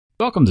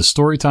Welcome to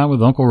Storytime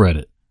with Uncle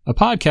Reddit, a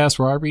podcast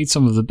where I read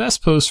some of the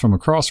best posts from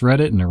across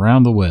Reddit and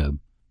around the web.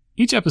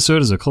 Each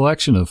episode is a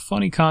collection of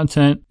funny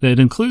content that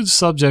includes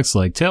subjects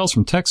like tales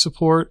from tech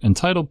support,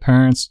 entitled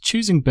parents,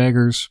 choosing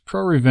beggars,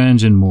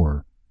 pro-revenge, and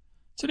more.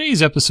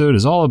 Today's episode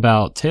is all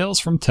about tales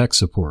from tech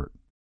support.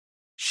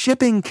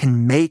 Shipping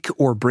can make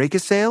or break a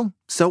sale,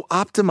 so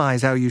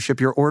optimize how you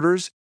ship your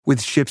orders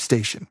with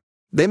ShipStation.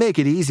 They make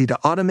it easy to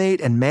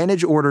automate and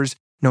manage orders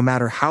no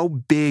matter how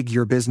big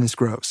your business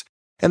grows.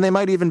 And they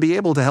might even be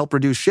able to help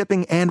reduce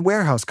shipping and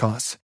warehouse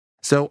costs.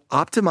 So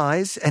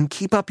optimize and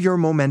keep up your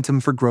momentum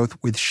for growth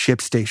with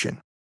ShipStation.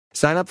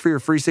 Sign up for your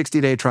free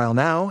 60-day trial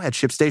now at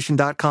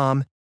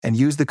ShipStation.com and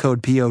use the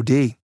code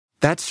POD.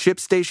 That's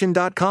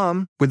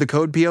ShipStation.com with the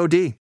code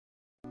POD.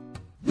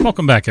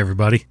 Welcome back,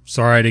 everybody.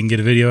 Sorry I didn't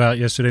get a video out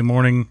yesterday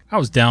morning. I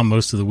was down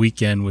most of the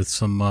weekend with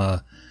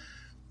some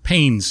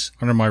pains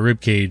under my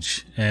rib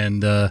cage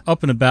and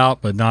up and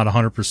about, but not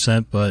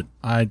 100%. But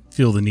I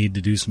feel the need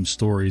to do some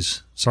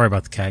stories. Sorry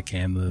about the cat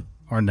cam.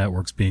 Our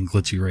network's being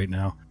glitchy right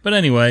now. But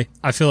anyway,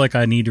 I feel like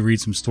I need to read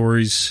some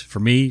stories for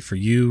me, for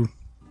you,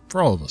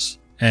 for all of us.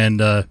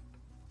 And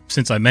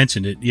since I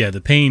mentioned it, yeah,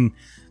 the pain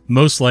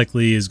most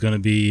likely is going to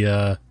be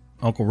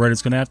Uncle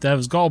Reddit's going to have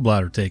his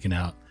gallbladder taken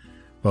out.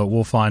 But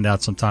we'll find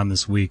out sometime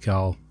this week.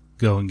 I'll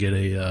go and get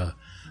a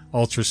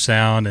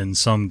ultrasound and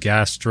some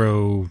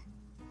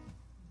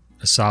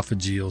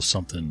esophageal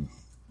something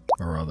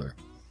or other.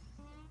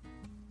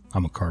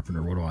 I'm a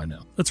carpenter, what do I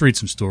know? Let's read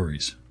some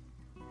stories.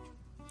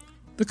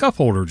 The cup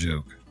holder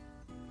joke.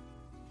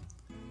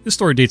 This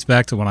story dates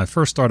back to when I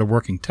first started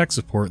working tech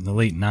support in the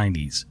late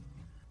 90s.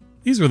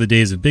 These were the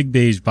days of big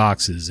beige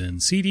boxes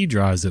and CD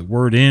drives that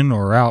whirred in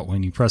or out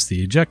when you pressed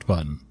the eject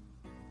button.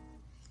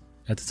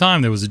 At the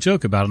time, there was a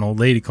joke about an old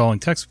lady calling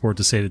tech support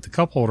to say that the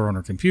cup holder on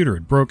her computer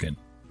had broken.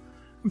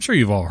 I'm sure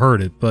you've all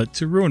heard it, but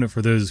to ruin it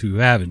for those who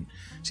haven't,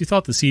 she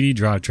thought the CD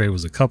drive tray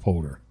was a cup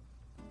holder.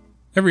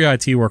 Every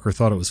IT worker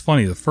thought it was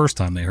funny the first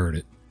time they heard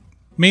it,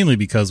 mainly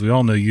because we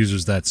all know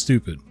users that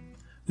stupid.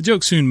 The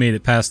joke soon made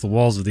it past the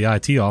walls of the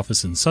IT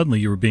office, and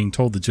suddenly you were being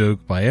told the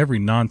joke by every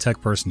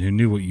non-tech person who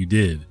knew what you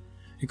did.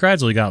 It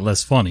gradually got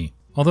less funny,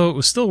 although it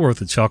was still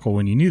worth a chuckle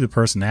when you knew the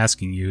person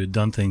asking you had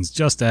done things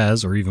just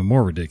as or even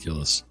more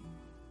ridiculous.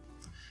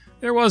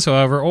 There was,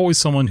 however, always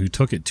someone who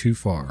took it too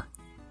far.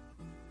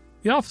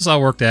 The office I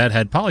worked at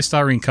had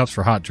polystyrene cups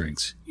for hot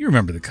drinks. You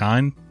remember the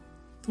kind.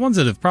 The ones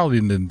that have probably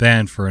been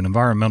banned for an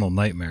environmental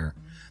nightmare.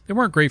 They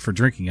weren't great for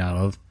drinking out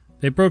of.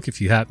 They broke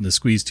if you happened to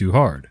squeeze too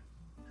hard.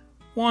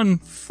 One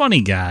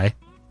funny guy,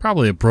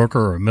 probably a broker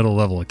or a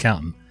middle-level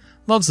accountant,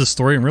 loves the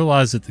story and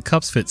realized that the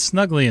cups fit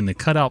snugly in the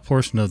cutout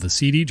portion of the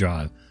CD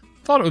drive.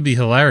 Thought it would be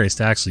hilarious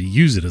to actually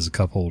use it as a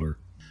cup holder.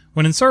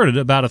 When inserted,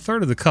 about a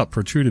third of the cup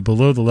protruded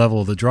below the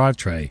level of the drive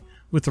tray,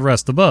 with the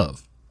rest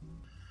above.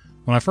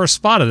 When I first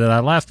spotted it, I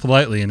laughed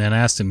politely and then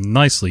asked him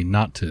nicely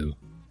not to.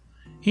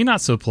 He not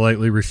so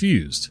politely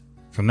refused.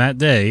 From that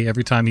day,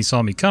 every time he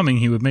saw me coming,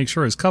 he would make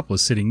sure his cup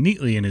was sitting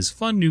neatly in his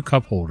fun new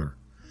cup holder,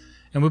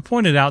 and would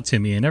point it out to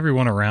me and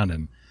everyone around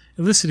him,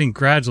 eliciting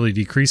gradually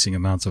decreasing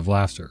amounts of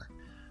laughter.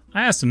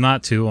 I asked him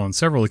not to on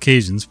several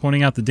occasions,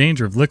 pointing out the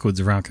danger of liquids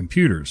around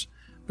computers,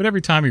 but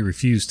every time he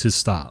refused to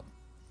stop.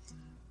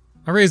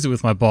 I raised it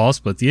with my boss,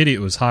 but the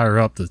idiot was higher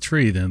up the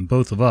tree than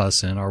both of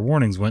us, and our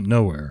warnings went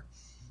nowhere.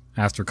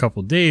 After a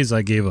couple of days,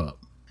 I gave up.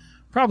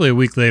 Probably a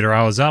week later,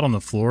 I was out on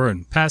the floor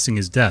and passing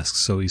his desk,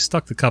 so he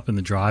stuck the cup in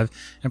the drive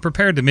and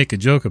prepared to make a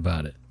joke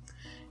about it.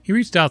 He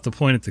reached out to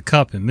point at the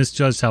cup and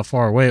misjudged how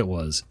far away it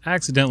was,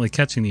 accidentally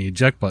catching the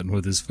eject button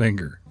with his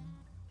finger.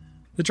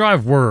 The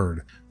drive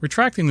whirred,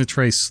 retracting the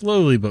tray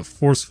slowly but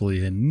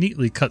forcefully, and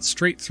neatly cut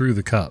straight through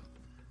the cup.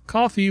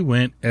 Coffee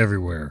went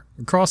everywhere,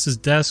 across his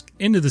desk,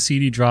 into the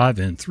CD drive,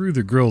 and through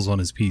the grills on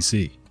his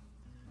PC.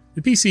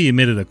 The PC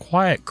emitted a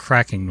quiet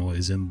cracking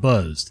noise and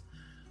buzzed.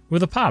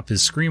 With a pop,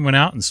 his screen went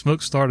out and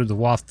smoke started to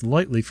waft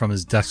lightly from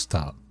his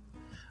desktop.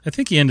 I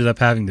think he ended up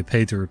having to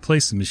pay to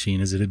replace the machine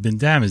as it had been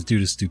damaged due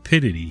to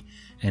stupidity,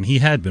 and he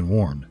had been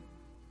warned.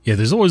 Yeah,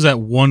 there's always that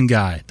one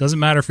guy. Doesn't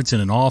matter if it's in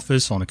an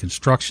office, on a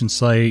construction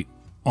site,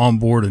 on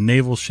board a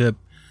naval ship.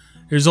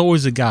 There's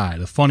always a guy,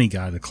 the funny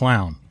guy, the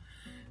clown.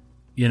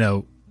 You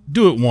know,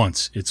 do it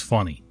once, it's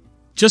funny.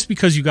 Just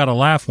because you gotta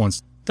laugh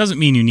once doesn't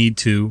mean you need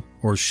to,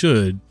 or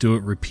should, do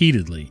it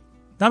repeatedly.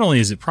 Not only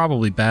is it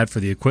probably bad for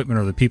the equipment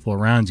or the people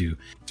around you,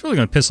 it's really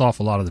going to piss off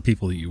a lot of the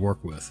people that you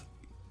work with.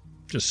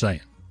 Just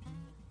saying.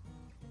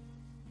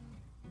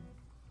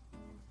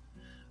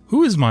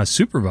 Who is my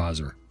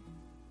supervisor?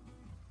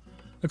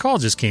 A call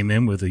just came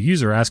in with a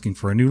user asking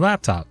for a new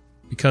laptop,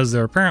 because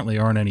there apparently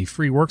aren't any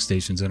free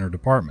workstations in her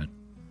department.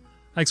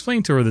 I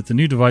explained to her that the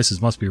new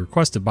devices must be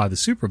requested by the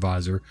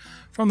supervisor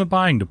from the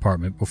buying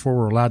department before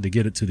we're allowed to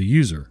get it to the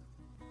user.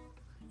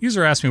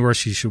 User asked me where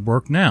she should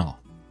work now.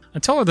 I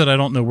tell her that I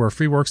don't know where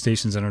free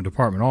workstations in her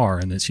department are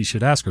and that she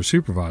should ask her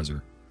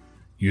supervisor.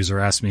 User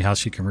asks me how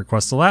she can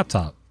request a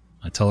laptop.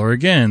 I tell her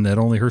again that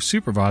only her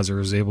supervisor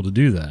is able to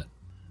do that.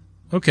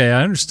 Okay,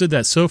 I understood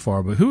that so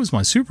far, but who is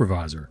my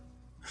supervisor?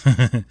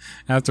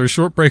 After a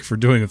short break for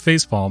doing a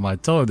facepalm, I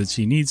tell her that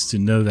she needs to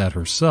know that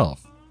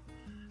herself.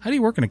 How do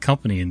you work in a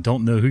company and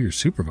don't know who your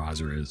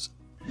supervisor is?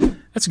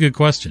 That's a good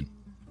question.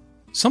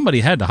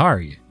 Somebody had to hire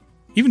you.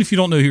 Even if you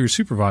don't know who your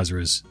supervisor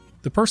is,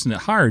 the person that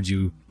hired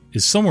you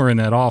is somewhere in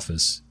that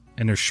office,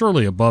 and they're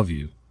surely above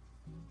you.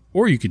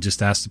 Or you could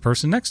just ask the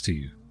person next to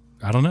you.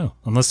 I don't know,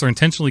 unless they're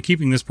intentionally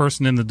keeping this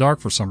person in the dark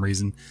for some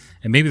reason,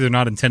 and maybe they're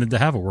not intended to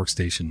have a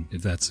workstation,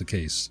 if that's the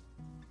case.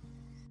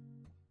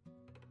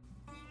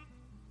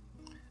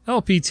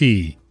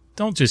 LPT,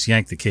 don't just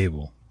yank the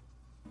cable.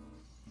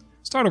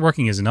 Started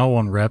working as an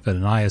L1 rep at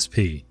an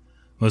ISP.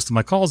 Most of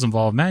my calls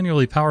involve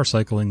manually power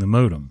cycling the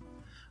modem.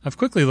 I've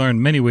quickly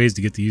learned many ways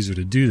to get the user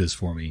to do this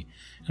for me,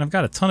 and I've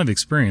got a ton of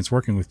experience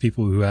working with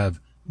people who have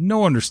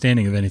no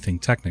understanding of anything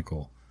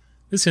technical.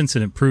 This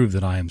incident proved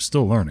that I am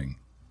still learning.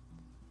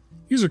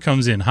 User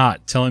comes in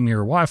hot, telling me her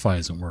Wi-Fi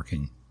isn't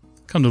working.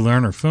 Come to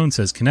learn, her phone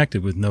says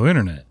connected with no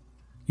internet.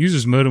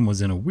 User's modem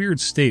was in a weird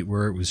state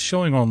where it was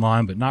showing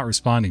online but not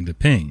responding to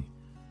ping.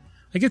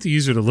 I get the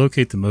user to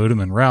locate the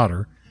modem and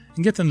router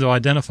and get them to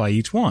identify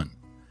each one.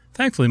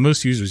 Thankfully,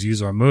 most users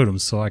use our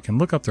modems so I can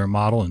look up their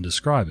model and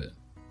describe it.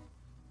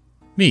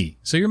 Me,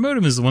 so your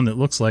modem is the one that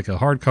looks like a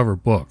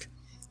hardcover book.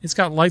 It's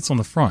got lights on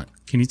the front.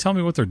 Can you tell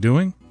me what they're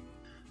doing?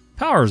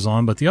 Power's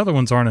on, but the other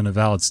ones aren't in a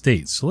valid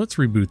state, so let's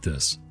reboot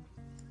this.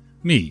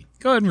 Me,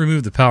 go ahead and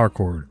remove the power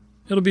cord.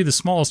 It'll be the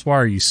smallest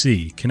wire you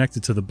see,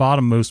 connected to the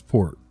bottommost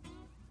port.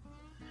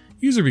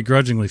 User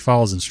begrudgingly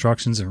follows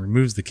instructions and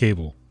removes the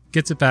cable.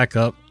 Gets it back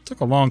up, took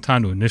a long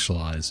time to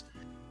initialize,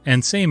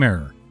 and same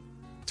error.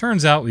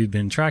 Turns out we've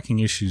been tracking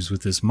issues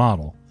with this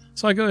model,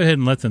 so I go ahead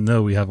and let them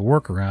know we have a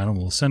workaround and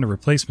we'll send a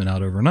replacement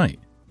out overnight.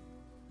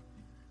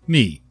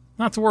 Me,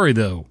 not to worry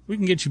though, we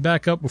can get you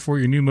back up before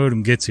your new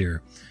modem gets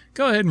here.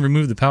 Go ahead and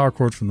remove the power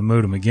cord from the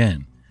modem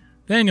again.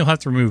 Then you'll have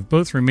to remove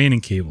both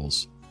remaining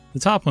cables. The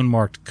top one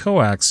marked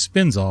coax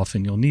spins off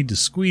and you'll need to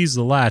squeeze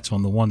the latch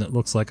on the one that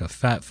looks like a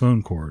fat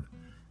phone cord.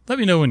 Let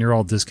me know when you're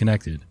all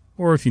disconnected,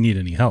 or if you need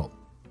any help.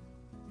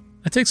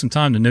 I take some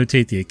time to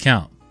notate the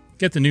account,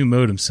 get the new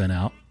modem sent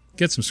out,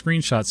 get some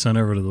screenshots sent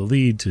over to the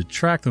lead to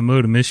track the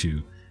modem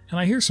issue, and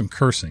I hear some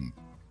cursing.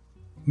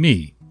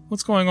 Me,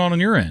 what's going on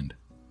your end?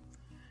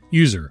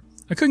 User,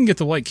 I couldn't get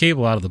the white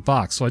cable out of the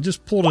box, so I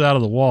just pulled it out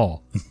of the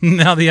wall.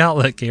 Now the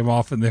outlet came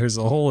off and there's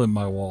a hole in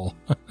my wall.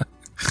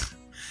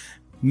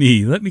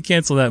 Me, let me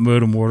cancel that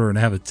modem order and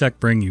have a tech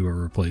bring you a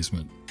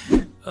replacement.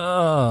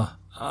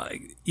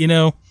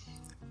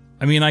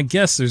 I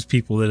guess there's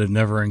people that have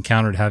never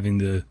encountered having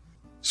to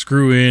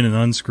screw in and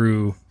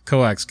unscrew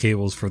coax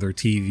cables for their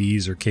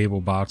TVs or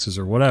cable boxes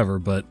or whatever,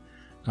 but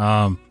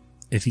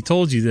if he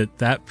told you that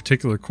that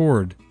particular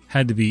cord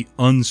had to be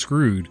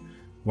unscrewed,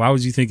 why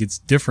would you think it's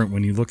different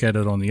when you look at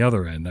it on the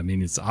other end? I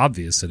mean, it's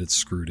obvious that it's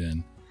screwed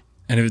in.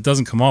 And if it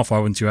doesn't come off, why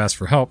wouldn't you ask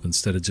for help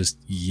instead of just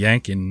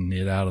yanking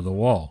it out of the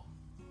wall?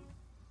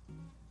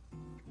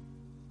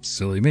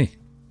 Silly me.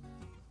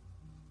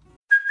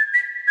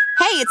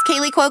 Hey, it's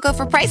Kaylee Cuoco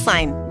for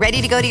Priceline.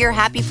 Ready to go to your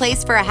happy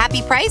place for a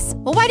happy price?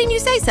 Well, why didn't you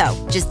say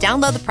so? Just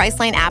download the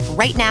Priceline app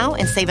right now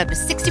and save up to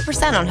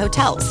 60% on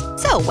hotels.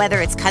 So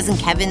whether it's Cousin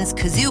Kevin's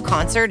Kazoo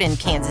Concert in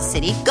Kansas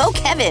City, go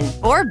Kevin,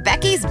 or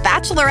Becky's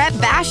Bachelorette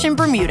Bash in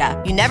Bermuda,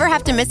 you never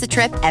have to miss a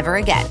trip ever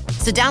again.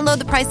 So download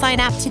the Priceline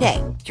app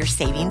today. Your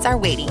savings are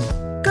waiting.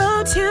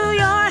 Go to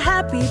your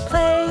happy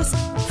place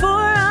for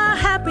a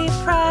happy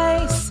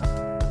price.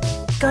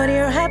 Go to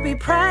your happy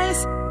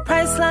price,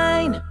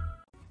 Priceline.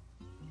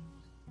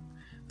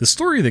 The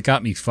story that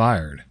got me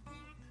fired.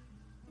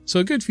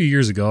 So a good few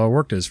years ago, I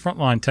worked as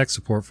frontline tech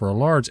support for a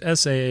large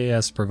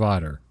SaaS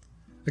provider,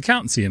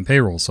 accountancy and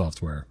payroll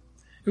software.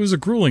 It was a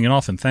grueling and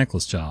often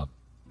thankless job.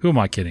 Who am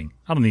I kidding?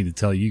 I don't need to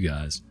tell you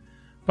guys.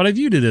 But I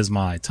viewed it as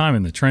my time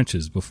in the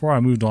trenches before I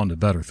moved on to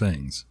better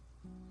things.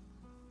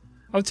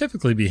 I would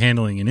typically be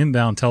handling an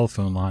inbound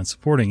telephone line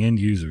supporting end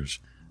users,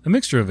 a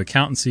mixture of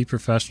accountancy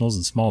professionals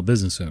and small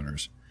business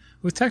owners,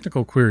 with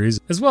technical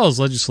queries as well as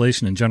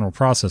legislation and general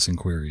processing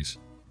queries.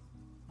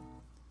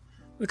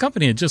 The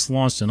company had just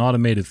launched an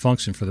automated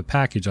function for the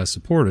package I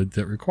supported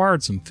that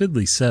required some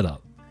fiddly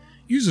setup.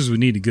 Users would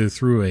need to go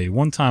through a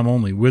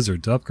one-time-only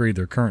wizard to upgrade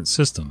their current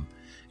system,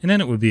 and then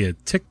it would be a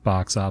tick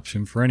box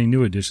option for any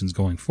new additions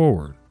going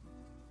forward.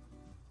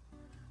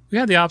 We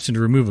had the option to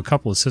remove a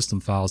couple of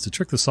system files to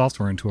trick the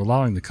software into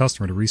allowing the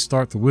customer to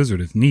restart the wizard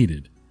if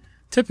needed,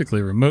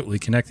 typically remotely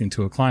connecting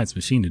to a client's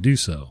machine to do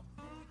so.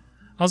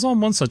 I was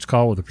on one such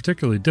call with a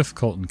particularly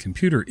difficult and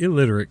computer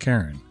illiterate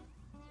Karen.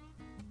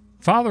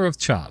 Father of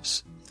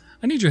chops.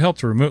 I need your help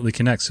to remotely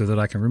connect so that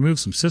I can remove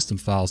some system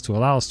files to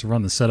allow us to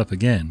run the setup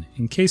again,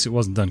 in case it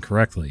wasn't done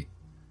correctly.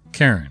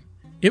 Karen.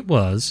 It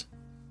was.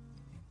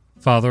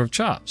 Father of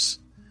chops.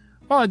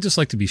 Well, I'd just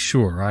like to be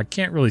sure. I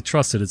can't really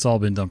trust that it's all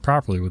been done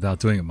properly without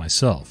doing it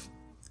myself.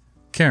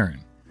 Karen.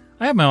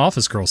 I have my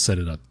office girl set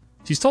it up.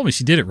 She's told me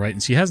she did it right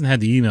and she hasn't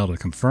had the email to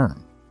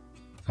confirm.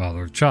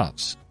 Father of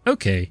chops.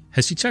 Okay,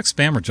 has she checked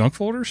spam or junk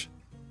folders?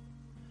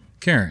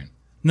 Karen.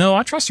 No,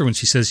 I trust her when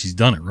she says she's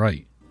done it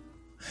right.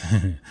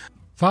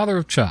 Father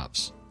of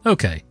chops.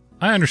 Okay,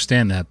 I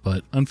understand that,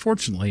 but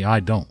unfortunately I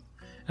don't.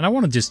 And I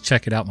want to just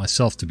check it out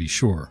myself to be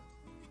sure.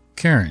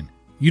 Karen,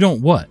 you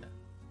don't what?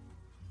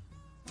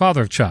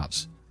 Father of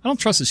Chops, I don't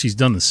trust that she's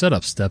done the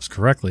setup steps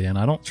correctly, and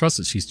I don't trust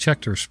that she's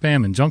checked her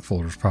spam and junk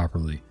folders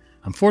properly.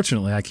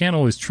 Unfortunately, I can't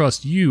always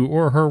trust you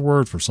or her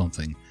word for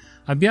something.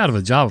 I'd be out of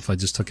a job if I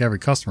just took every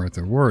customer at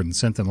their word and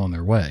sent them on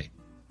their way.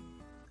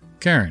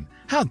 Karen,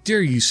 how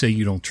dare you say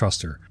you don't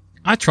trust her?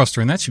 I trust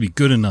her, and that should be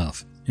good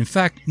enough. In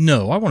fact,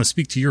 no, I want to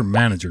speak to your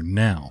manager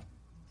now.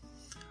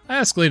 I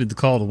escalated the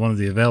call to one of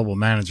the available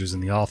managers in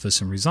the office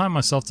and resigned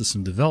myself to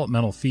some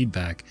developmental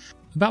feedback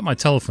about my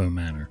telephone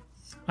manner.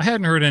 I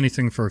hadn't heard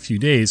anything for a few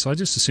days, so I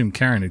just assumed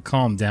Karen had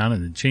calmed down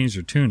and had changed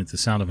her tune at the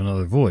sound of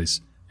another voice,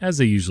 as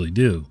they usually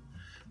do.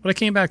 But I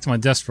came back to my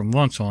desk from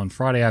lunch on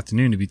Friday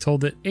afternoon to be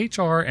told that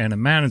HR and a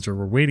manager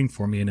were waiting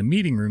for me in a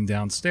meeting room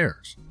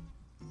downstairs.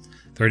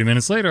 30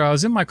 minutes later, I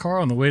was in my car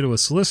on the way to a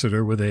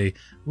solicitor with a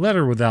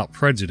letter without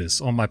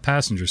prejudice on my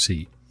passenger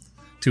seat.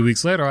 2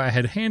 weeks later, I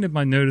had handed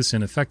my notice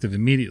in effective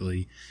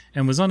immediately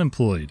and was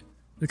unemployed.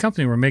 The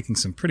company were making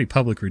some pretty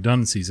public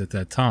redundancies at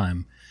that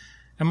time,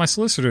 and my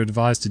solicitor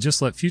advised to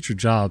just let future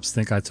jobs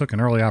think I took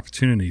an early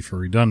opportunity for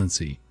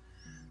redundancy.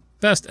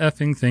 Best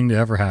effing thing to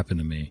ever happen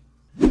to me.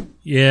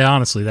 Yeah,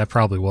 honestly, that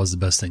probably was the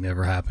best thing to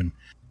ever happen.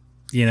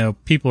 You know,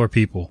 people are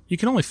people. You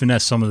can only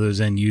finesse some of those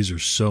end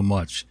users so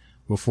much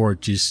before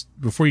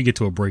you get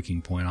to a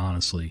breaking point,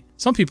 honestly.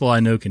 Some people I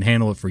know can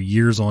handle it for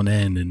years on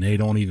end and they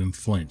don't even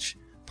flinch.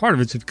 Part of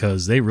it's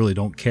because they really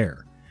don't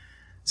care.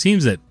 It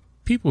seems that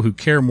people who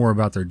care more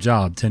about their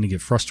job tend to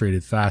get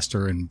frustrated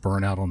faster and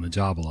burn out on the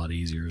job a lot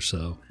easier,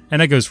 so.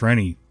 And that goes for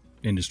any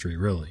industry,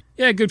 really.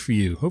 Yeah, good for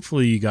you.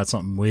 Hopefully you got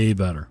something way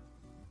better.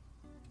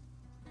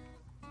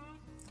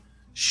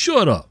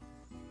 Shut up!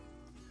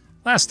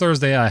 Last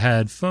Thursday I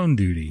had phone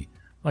duty,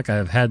 like I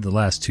have had the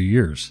last 2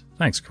 years.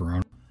 Thanks,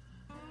 Corona.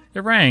 It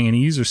rang and a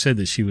user said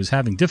that she was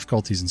having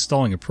difficulties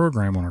installing a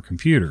program on her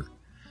computer.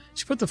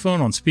 She put the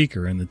phone on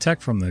speaker and the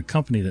tech from the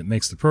company that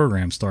makes the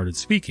program started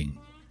speaking.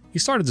 He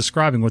started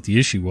describing what the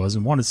issue was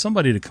and wanted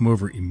somebody to come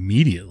over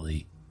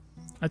immediately.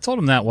 I told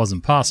him that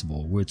wasn't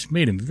possible, which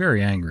made him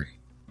very angry.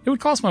 It would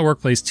cost my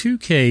workplace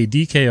 $2,000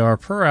 DKR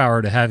per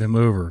hour to have him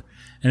over,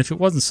 and if it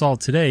wasn't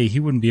solved today, he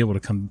wouldn't be able to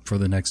come for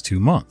the next 2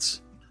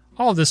 months.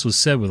 All of this was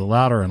said with a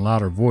louder and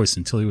louder voice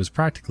until he was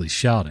practically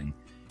shouting.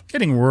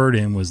 Getting a word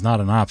in was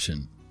not an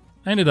option.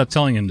 I ended up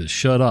telling him to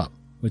shut up,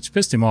 which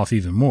pissed him off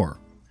even more.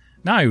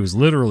 Now he was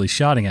literally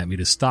shouting at me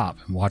to stop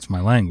and watch my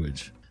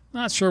language.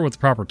 Not sure what the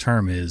proper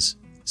term is.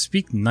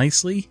 Speak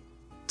nicely?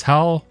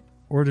 Tal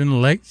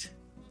ordentligt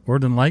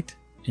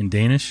in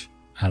Danish?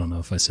 I don't know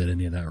if I said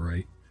any of that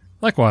right.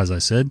 Likewise, I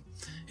said.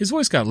 His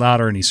voice got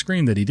louder and he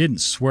screamed that he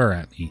didn't swear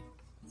at me.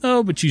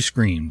 No, but you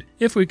screamed.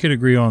 If we could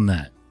agree on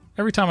that.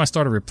 Every time I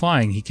started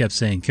replying, he kept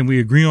saying, "Can we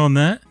agree on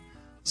that?"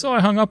 So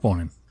I hung up on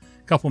him.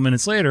 A couple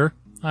minutes later,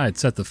 I had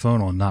set the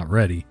phone on not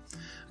ready.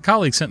 A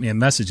colleague sent me a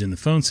message in the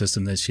phone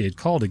system that she had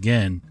called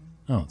again.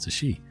 Oh, it's a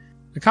she.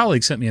 A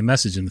colleague sent me a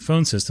message in the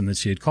phone system that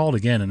she had called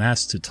again and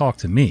asked to talk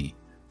to me.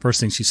 First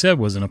thing she said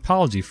was an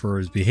apology for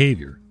his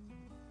behavior.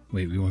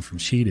 Wait, we went from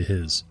she to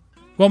his.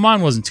 Well,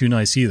 mine wasn't too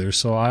nice either,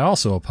 so I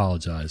also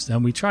apologized,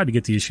 and we tried to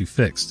get the issue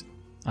fixed.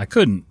 I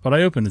couldn't, but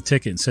I opened the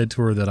ticket and said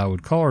to her that I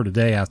would call her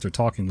today after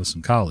talking with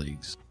some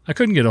colleagues. I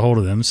couldn't get a hold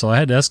of them, so I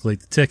had to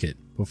escalate the ticket.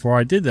 Before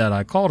I did that,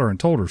 I called her and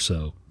told her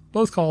so.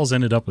 Both calls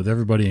ended up with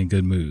everybody in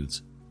good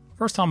moods.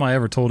 First time I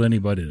ever told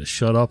anybody to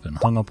shut up and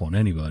hung up on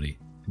anybody.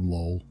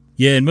 Lol.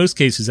 Yeah, in most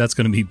cases that's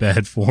going to be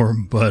bad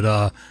form,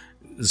 but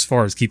as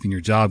far as keeping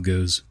your job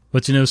goes.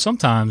 But you know,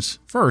 sometimes,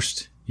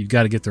 first, you've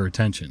got to get their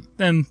attention.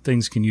 Then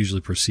things can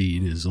usually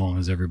proceed as long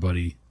as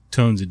everybody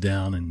tones it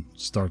down and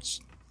starts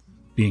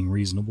being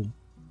reasonable.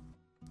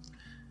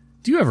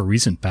 Do you have a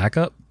recent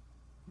backup?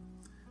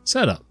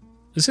 Setup.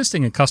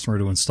 Assisting a customer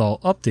to install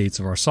updates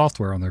of our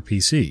software on their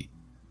PC.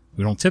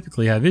 We don't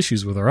typically have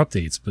issues with our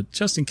updates, but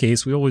just in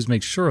case, we always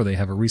make sure they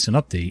have a recent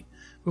update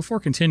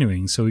before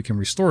continuing so we can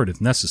restore it if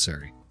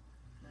necessary.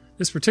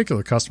 This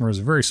particular customer is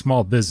a very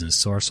small business,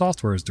 so our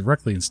software is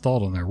directly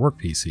installed on their work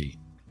PC.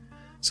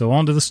 So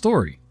on to the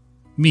story.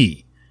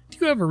 Me. Do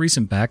you have a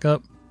recent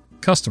backup?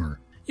 Customer.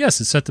 Yes,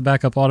 it's set to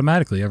back up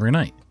automatically every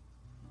night.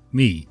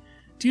 Me.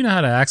 Do you know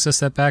how to access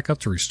that backup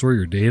to restore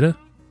your data?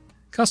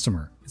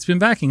 Customer. It's been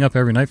backing up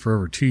every night for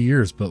over 2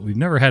 years, but we've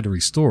never had to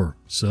restore,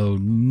 so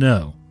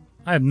no.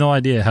 I have no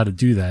idea how to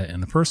do that,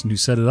 and the person who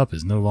set it up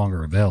is no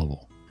longer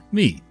available.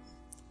 Me.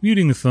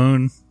 Muting the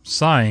phone,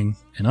 sighing,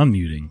 and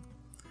unmuting.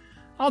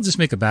 I'll just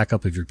make a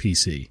backup of your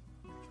PC.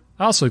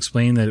 I also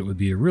explained that it would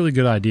be a really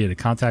good idea to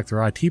contact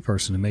their IT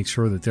person to make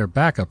sure that their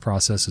backup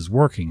process is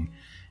working,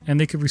 and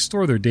they could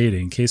restore their data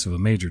in case of a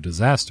major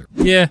disaster.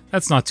 Yeah,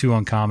 that's not too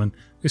uncommon.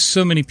 There's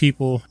so many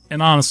people,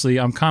 and honestly,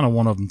 I'm kind of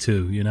one of them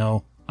too, you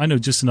know? I know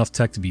just enough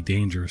tech to be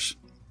dangerous.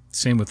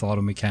 Same with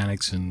auto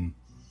mechanics and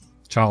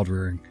child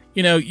rearing.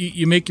 You know,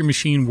 you make your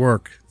machine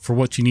work for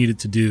what you need it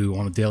to do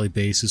on a daily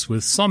basis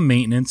with some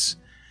maintenance,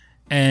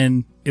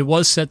 and it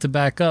was set to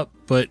back up,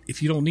 but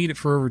if you don't need it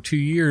for over 2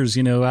 years,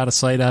 you know, out of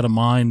sight, out of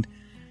mind,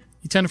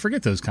 you tend to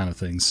forget those kind of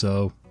things.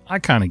 So I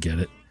kind of get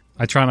it.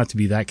 I try not to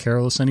be that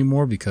careless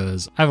anymore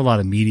because I have a lot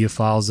of media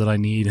files that I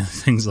need and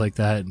things like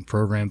that, and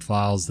program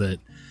files that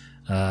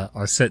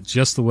are set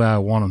just the way I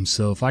want them.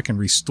 So if I can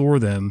restore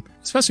them,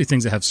 especially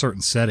things that have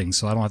certain settings,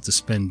 so I don't have to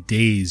spend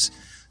days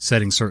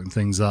setting certain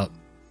things up,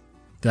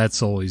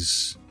 that's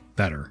always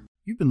better.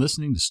 You've been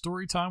listening to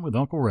Storytime with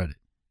Uncle Reddit.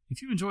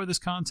 If you enjoy this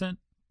content,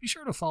 be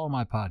sure to follow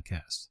my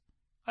podcast.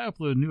 I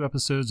upload new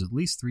episodes at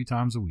least 3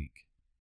 times a week.